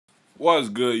What's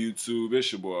good, YouTube?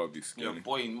 It's your boy, Be Skinny. Your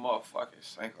boy, motherfucking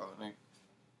Sanko, nigga.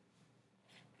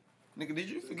 Nigga, did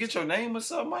you forget your name or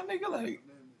something, my nigga? Like,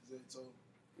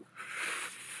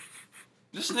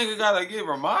 this nigga gotta get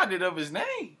reminded of his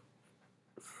name.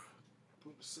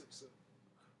 Put the 6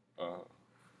 up.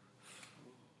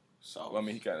 So, Well, I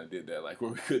mean, he kind of did that, like,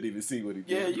 where we couldn't even see what he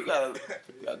did. yeah, you gotta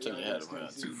turn your head around,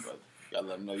 too, brother. You gotta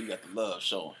let them know you got the love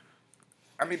showing.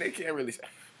 I mean, they can't really...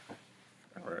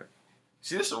 All right.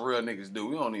 See, this is what real niggas do.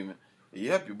 We don't even... You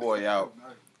help your boy out,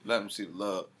 let him see the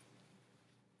love.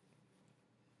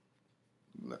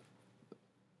 Let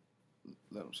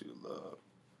him see the love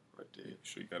right there. You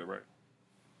sure you got it right?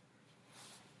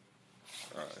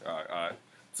 All right.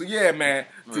 So, yeah, man.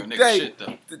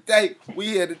 Today, we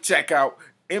here to check out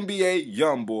NBA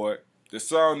Youngboy. The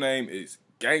song name is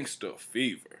Gangsta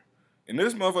Fever. And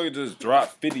this motherfucker just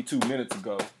dropped 52 minutes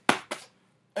ago.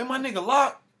 Hey, my nigga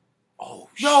Lock. Oh,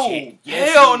 yo, shit.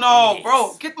 Yes, hell no,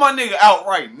 bro. Get my nigga out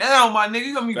right now, my nigga.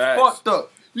 You got me Facts. fucked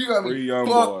up. You got me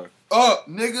fucked up,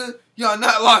 nigga. Y'all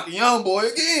not locking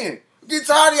Youngboy again. Get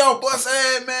tired of y'all bust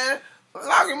ass, man.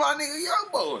 Locking my nigga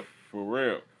Youngboy. For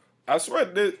real. I swear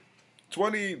this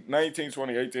 2019,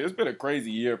 2018, it's been a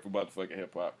crazy year for motherfucking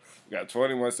hip-hop. We got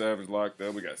 21 Savage locked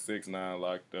up. We got 6ix9ine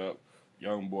locked up.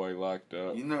 Youngboy locked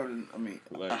up. You know, I mean,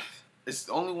 like, it's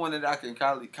the only one that I can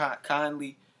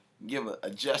kindly give a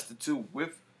gesture to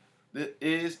with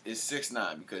is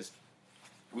 6ix9ine, because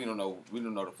we don't know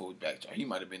the full backtrack. He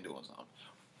might have been doing something,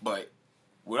 but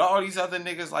with all these other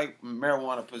niggas like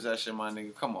marijuana possession, my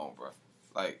nigga, come on, bro.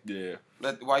 Like, yeah,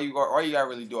 why you gotta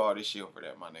really do all this shit for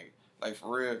that, my nigga? Like,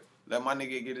 for real, let my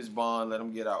nigga get his bond, let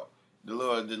him get out. The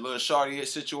little shorty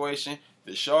situation,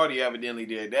 the shorty evidently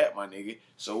did that, my nigga.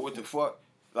 So what the fuck?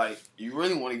 Like, you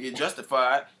really want to get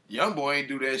justified? Youngboy ain't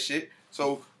do that shit.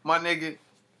 So my nigga,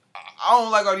 I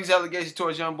don't like all these allegations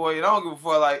towards Youngboy, and I don't give a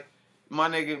fuck. Like, my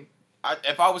nigga,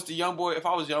 if I was Youngboy,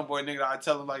 nigga, I'd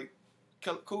tell him, like,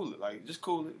 cool it. Like, just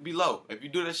cool it. Be low. If you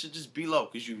do that shit, just be low.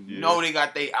 Because you know they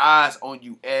got their eyes on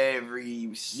you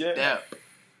every step.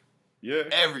 Yeah.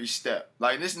 Every step.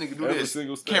 Like, this nigga do every this.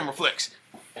 Single step. Camera flex.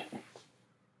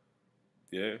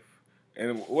 Yeah.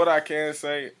 And what I can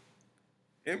say,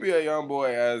 NBA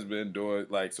Youngboy has been doing,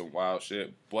 like, some wild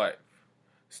shit, but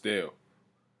still,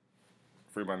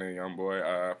 free my nigga Youngboy.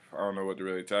 I don't know what to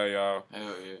really tell y'all.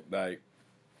 Hell yeah. Like,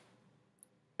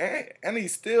 and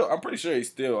he's still, I'm pretty sure he's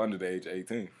still under the age of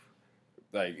 18.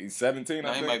 Like, he's 17, no,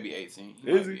 I think. He might be 18. He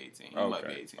Is might he? be 18. He Okay. might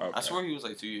be 18. Okay. I swear he was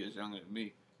like 2 years younger than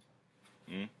me.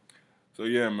 Mm-hmm. So,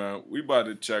 yeah, man, we about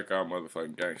to check out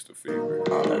motherfucking Gangsta Fever.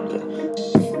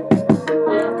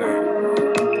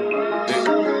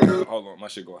 Damn. Hold on, my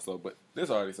shit going slow, but this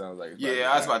already sounds like it's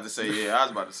I was about to say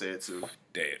it too.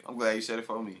 Damn. I'm glad you said it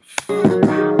for me.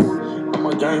 I'm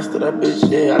a gangster, that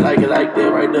bitch, yeah, I like it like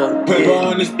that right there. Pepper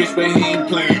on this bitch, but he ain't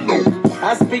playing no.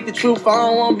 I speak the truth, I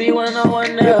don't wanna be with no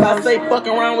one else. If I say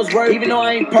fucking around was worth, even though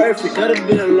I ain't perfect, that'll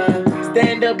be a lie.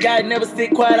 Stand up guy, never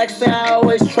sit quiet, like I say I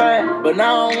always try. But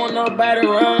now I don't want nobody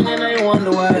around and they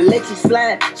wonder why. Electric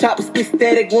slide, choppers spit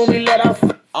static when we let off. I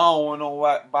don't want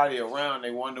nobody around,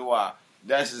 they wonder why.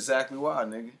 That's exactly why,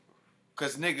 nigga.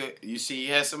 Cause nigga, you see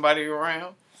he has somebody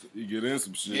around, You get in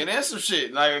some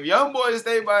shit. Like, if Youngboy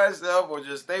stay by himself or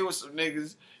just stay with some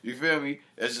niggas, you feel me?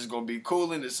 That's just gonna be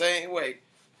cool in the same way.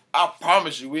 I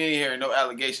promise you, we ain't hearing no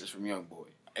allegations from Youngboy.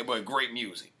 But great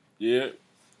music. Yeah.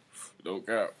 No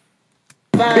cap.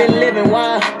 Been living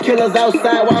wild, killers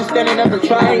outside while I'm standing up and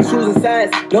trying. Choosing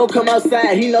sides, don't come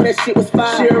outside. He know that shit was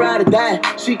fire. She ride or die.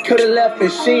 She coulda left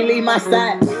and she ain't leave my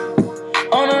side.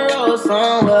 On the road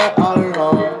somewhere all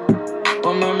alone.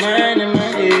 With my mind in my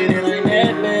head, it ain't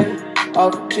that bad.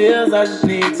 Off the pills, I just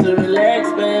need to relax,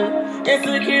 baby.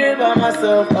 Insecure by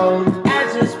myself, oh. I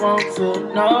just want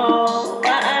to know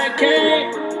why I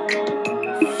can't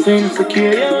seem to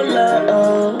secure your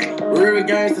love. Real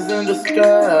gangsters in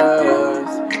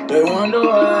disguise. They wonder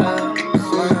why.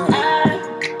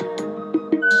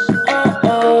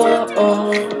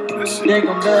 Think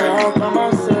I'm better off by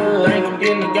myself. Think I'm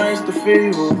getting the gangsta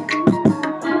fever.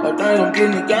 I think I'm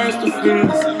getting the gangsta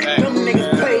fever. Them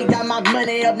niggas play, got my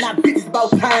money up, not bitches about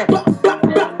time.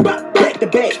 Back to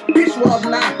back, bitch was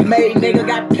nine. Made nigga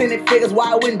got plenty figures,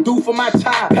 why I wouldn't do for my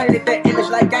child. Painted that image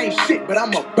like I ain't shit, but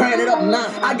I'ma burn it up now.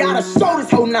 I gotta show this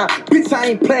hoe now, bitch I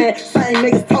ain't playing. Same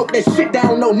niggas talk that shit, they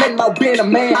don't know nothing about being a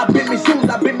man. I been misused,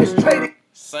 I been mistreated.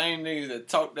 Same niggas that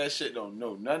talk that shit don't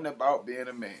know nothing about being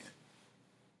a man.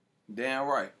 Damn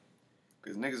right.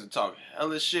 Cause niggas will talk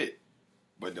hella shit,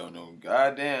 but don't know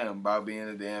goddamn about being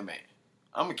a damn man.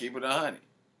 I'ma keep it 100.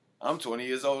 I'm 20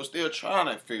 years old, still trying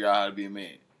to figure out how to be a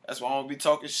man. That's why I'm gonna be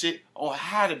talking shit on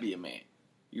how to be a man.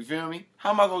 You feel me?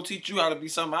 How am I gonna teach you how to be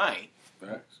something I ain't?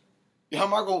 Facts. How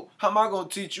am I gonna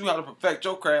teach you how to perfect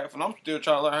your craft and I'm still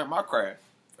trying to learn my craft?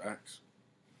 Facts.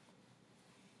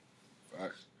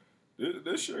 Facts.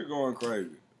 This shit going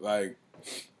crazy. Like,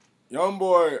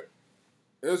 Youngboy,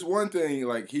 it's one thing,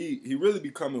 like, he really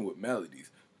be coming with melodies.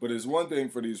 But it's one thing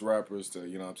for these rappers to,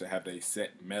 you know what I'm saying, have they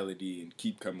set melody and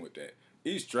keep coming with that.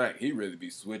 Each track, he really be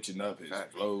switching up his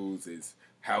flows, his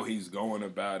how he's going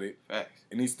about it. Facts.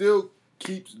 And he still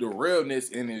keeps the realness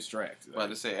in his tracks. Like,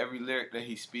 to say every lyric that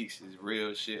he speaks is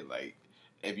real shit. Like,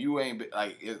 if you ain't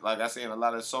like I say in a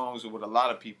lot of songs with a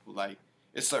lot of people, like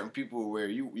it's certain people where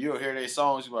you'll hear their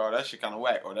songs, you go, oh, that shit kind of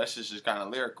whack, or that shit's just kind of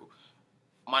lyrical.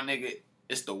 My nigga,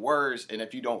 it's the words, and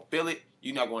if you don't feel it,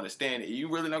 you're not gonna understand it. You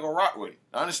really not gonna rock with it.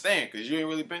 I understand, cause you ain't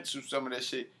really been through some of that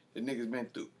shit that niggas been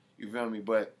through. You feel me?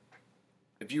 But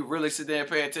if you really sit there and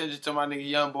pay attention to my nigga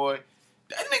Youngboy,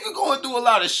 that nigga going through a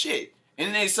lot of shit. And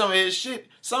it ain't some of his shit.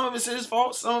 Some of it's his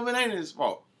fault, some of it ain't his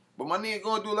fault. But my nigga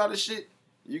going through a lot of shit.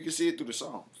 You can see it through the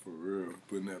songs. For real.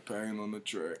 Putting that pain on the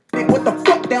track. What the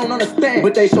fuck they don't understand?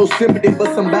 But they show sympathy for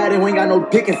somebody who ain't got no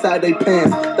dick inside their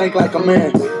pants. Think like a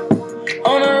man.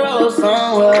 On the road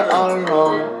somewhere all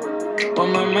alone. But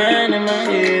my mind in my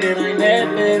head, it ain't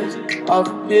that, baby. Off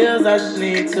the pills, I just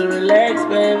need to relax,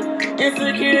 baby.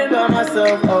 Insecure about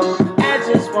myself, oh. I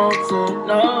just want to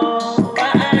know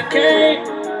why I can't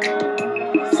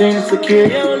seem to kill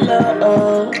your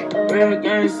love. Real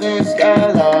gangsta in the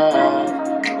skyline.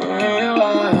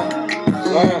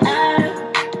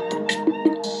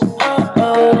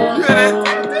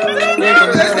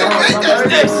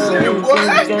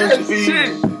 That's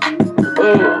shit.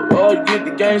 Oh, get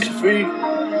the gangsta free.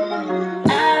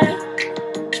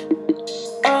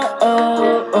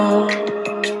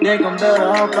 Think I'm better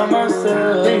off by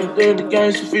myself. Think get the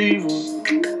gangsta fever.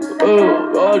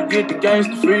 Oh, get the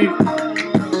gangsta free.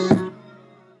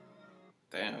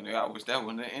 Damn, nigga, I wish that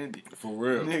wouldn't have ended. For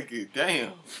real. Nigga,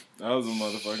 damn. That was a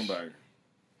motherfucking banger.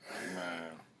 Man.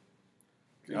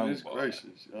 Goodness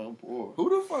gracious, young boy. Who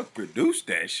the fuck produced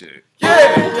that shit?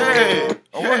 Yeah.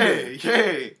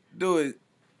 Do it.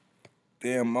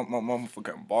 Damn, my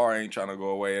motherfucking bar ain't trying to go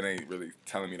away. It ain't really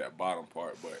telling me that bottom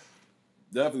part, but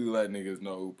definitely let niggas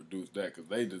know who produced that because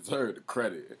they deserve the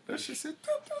credit. That shit said,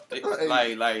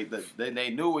 they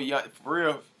knew what young, for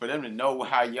real, for them to know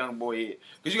how Youngboy is.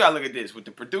 Because you gotta look at this. With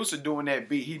the producer doing that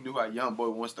beat, he knew how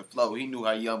Youngboy wants to flow. He knew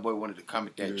how Youngboy wanted to come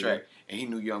at that track. And he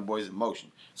knew Youngboy's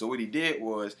emotion. So what he did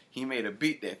was he made a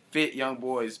beat that fit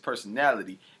Youngboy's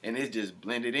personality and it just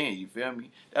blended in, you feel me?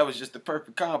 That was just the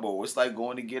perfect combo. It's like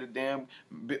going to get a damn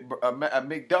a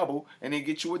McDouble and then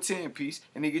get you a 10-piece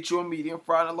and then get you a medium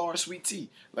fried and large sweet tea.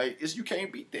 Like, you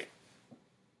can't beat that.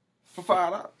 For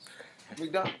 $5.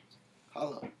 McDonald's.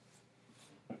 Holla.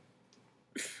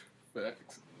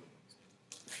 Facts.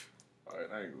 Alright,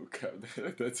 I ain't gonna count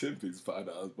that. That 10-piece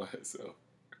 $5 by itself.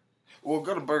 Well,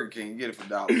 go to Burger King and get it for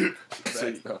 $1.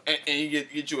 And you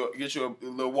get you a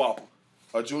little Whopper,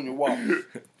 a junior Whopper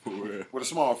with a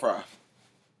small fry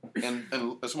and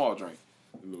a small drink,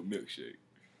 a little milkshake.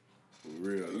 For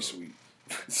real, you sweet.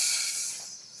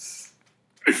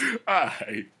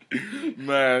 Alright,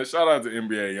 man. Shout out to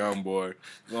NBA Youngboy.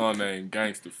 Long name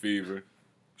Gangsta Fever.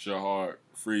 Show hard,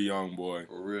 free Youngboy.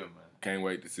 For real, man. Can't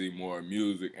wait to see more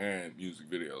music and music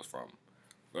videos from him.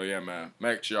 So yeah, man,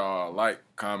 make sure y'all like,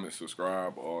 comment,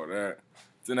 subscribe, all that.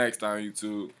 Till next time,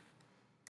 YouTube.